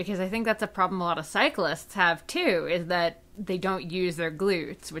butt, because I think that's a problem a lot of cyclists have too, is that they don't use their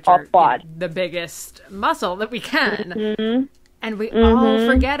glutes, which are the biggest muscle that we can. And we all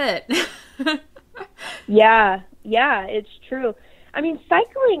forget it. Yeah, it's true. I mean,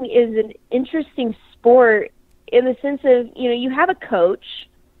 cycling is an interesting sport in the sense of, you have a coach.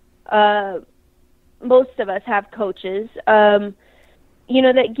 Most of us have coaches,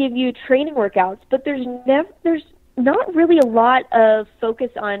 that give you training workouts, but there's not really a lot of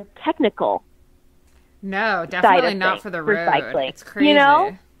focus on technical. No, definitely not for the road. Cycling. It's crazy.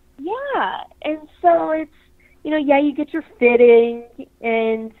 Yeah. And so it's, you get your fitting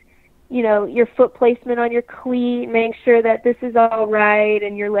and, your foot placement on your cleat, make sure that this is all right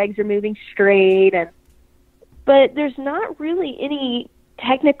and your legs are moving straight. But there's not really any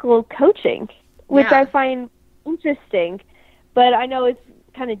technical coaching, which I find interesting. But I know it's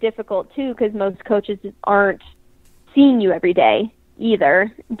kind of difficult, too, because most coaches aren't seeing you every day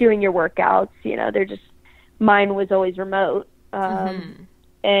either, doing your workouts. They're just, mine was always remote.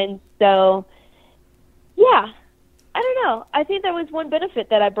 And so, yeah, I don't know. I think that was one benefit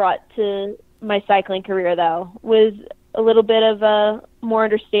that I brought to my cycling career, though, was a little bit of a more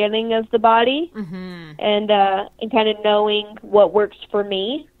understanding of the body and kind of knowing what works for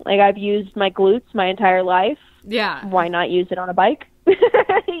me. Like, I've used my glutes my entire life. Yeah. Why not use it on a bike?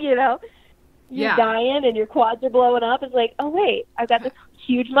 You're dying and your quads are blowing up. It's like, oh, wait, I've got this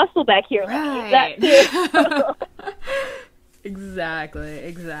huge muscle back here. Right. That too.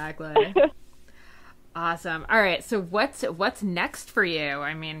 Exactly. Awesome. All right. So what's next for you?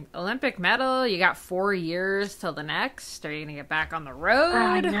 I mean, Olympic medal, you got 4 years till the next. Are you going to get back on the road?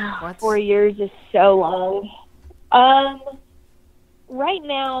 I know. 4 years is so long. Right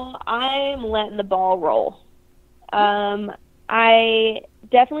now, I'm letting the ball roll. I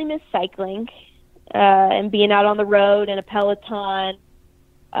definitely miss cycling and being out on the road in a peloton,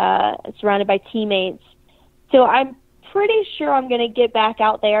 surrounded by teammates. So I'm pretty sure I'm going to get back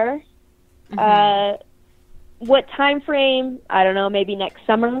out there. What time frame? I don't know, maybe next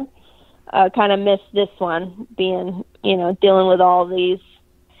summer. Kind of missed this one, being, dealing with all these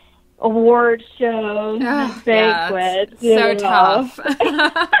award shows and banquets. So tough.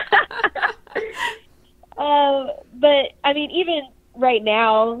 But I mean, even right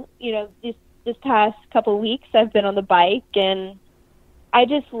now, this past couple of weeks, I've been on the bike, and I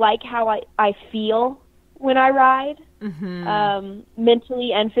just like how I feel when I ride,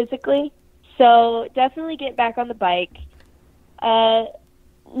 mentally and physically. So definitely get back on the bike.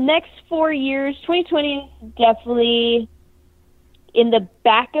 Next 4 years, 2020 is definitely in the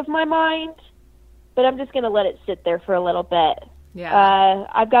back of my mind, but I'm just going to let it sit there for a little bit. Yeah.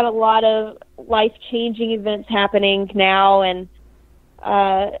 I've got a lot of life-changing events happening now, and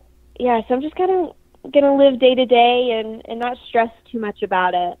so I'm just gonna live day to day and not stress too much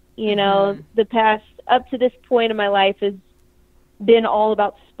about it. The past up to this point in my life has been all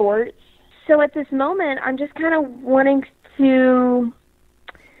about sports. So at this moment, I'm just kind of wanting to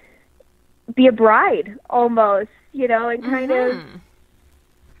be a bride almost, you know, and kind of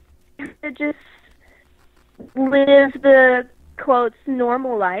just live the quotes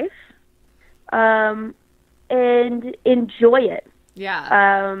normal life, and enjoy it.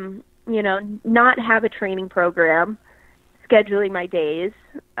 Yeah. You know, not have a training program, scheduling my days,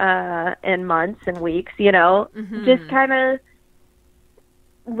 and months and weeks, you know, just kind of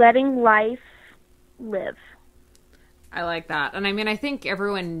letting life live. I like that. And I mean, I think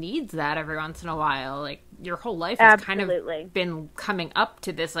everyone needs that every once in a while. Like, your whole life has kind of been coming up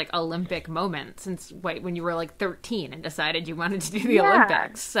to this, like, Olympic moment since when you were, like, 13 and decided you wanted to do the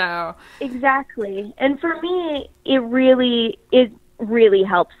Olympics. So exactly. And for me, it really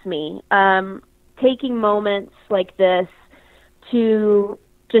helps me. Taking moments like this to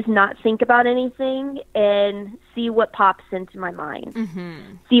just not think about anything and see what pops into my mind.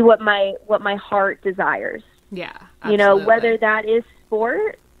 See what my heart desires. Yeah, absolutely. You know, whether that is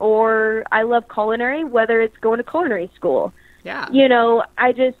sport or I love culinary, whether it's going to culinary school. Yeah. You know,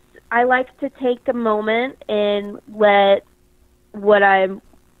 I like to take a moment and let what I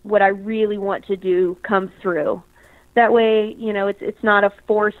really want to do come through. That way, you know, it's not a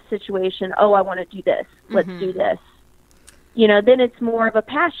forced situation. Oh, I want to do this. Let's do this. You know, then it's more of a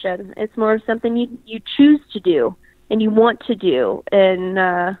passion. It's more of something you choose to do and you want to do,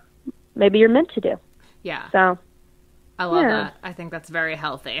 and maybe you're meant to do. Yeah. So I love that. I think that's very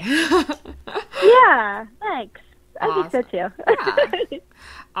healthy. Yeah, thanks. I think so too. Yeah.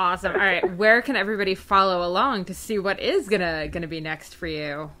 Awesome. All right, where can everybody follow along to see what is gonna be next for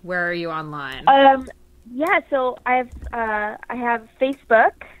you? Where are you online? Yeah, so I have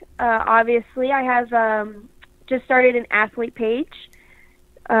Facebook. Obviously, I have just started an athlete page,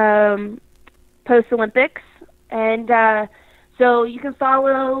 post Olympics, and so you can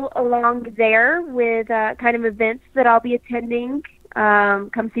follow along there with kind of events that I'll be attending.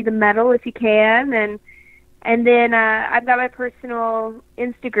 Come see the medal if you can, and then I've got my personal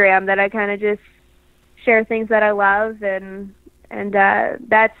Instagram that I kind of just share things that I love, and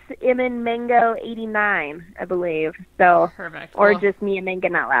that's MNMango89, I believe. So perfect. Or just Mia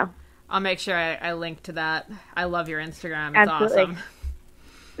Manganello. I'll make sure I link to that. I love your Instagram. It's Absolutely. Awesome.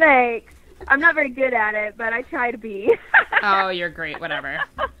 Thanks. I'm not very good at it, but I try to be. Oh, you're great. Whatever.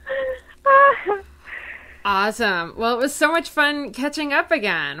 Awesome. Well, it was so much fun catching up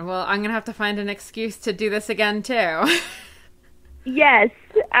again. Well, I'm going to have to find an excuse to do this again, too. Yes,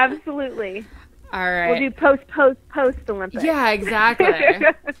 absolutely. All right. We'll do post Olympics. Yeah, exactly.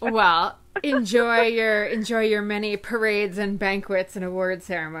 Well, enjoy your many parades and banquets and award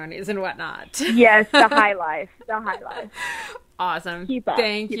ceremonies and whatnot. Yes, the high life. The high life. Awesome. Keep up.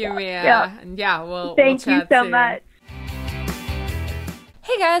 Thank you, up. Mia. Yeah. And yeah, Thank we'll you chat so soon. much.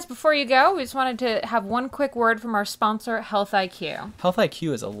 Hey guys, before you go, we just wanted to have one quick word from our sponsor, Health IQ. Health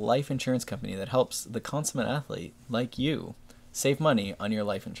IQ is a life insurance company that helps the consummate athlete like you save money on your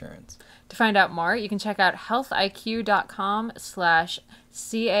life insurance. To find out more, you can check out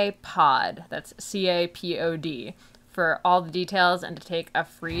healthiq.com/CAPOD. That's CAPOD for all the details and to take a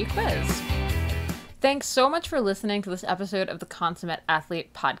free quiz. Thanks so much for listening to this episode of the Consummate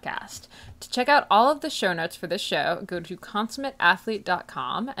Athlete Podcast. To check out all of the show notes for this show, go to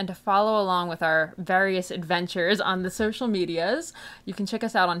consummateathlete.com, and to follow along with our various adventures on the social medias, you can check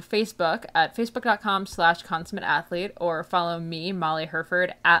us out on Facebook at facebook.com/consummateathlete, or follow me, Molly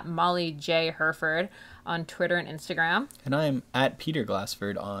Herford, at Molly J. Herford on Twitter and Instagram. And I'm at Peter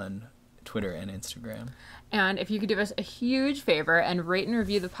Glassford on Twitter and Instagram. And if you could do us a huge favor and rate and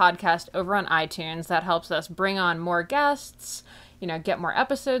review the podcast over on iTunes, that helps us bring on more guests, get more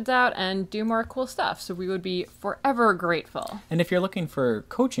episodes out, and do more cool stuff. So we would be forever grateful. And if you're looking for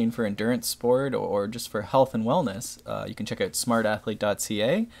coaching for endurance sport or just for health and wellness, you can check out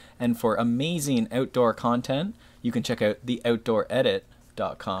smartathlete.ca. And for amazing outdoor content, you can check out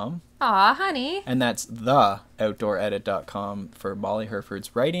theoutdooredit.com. Aw, honey. And that's theoutdooredit.com for Molly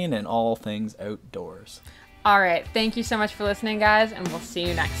Herford's writing and all things outdoors. All right. Thank you so much for listening, guys, and we'll see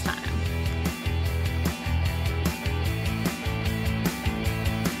you next time.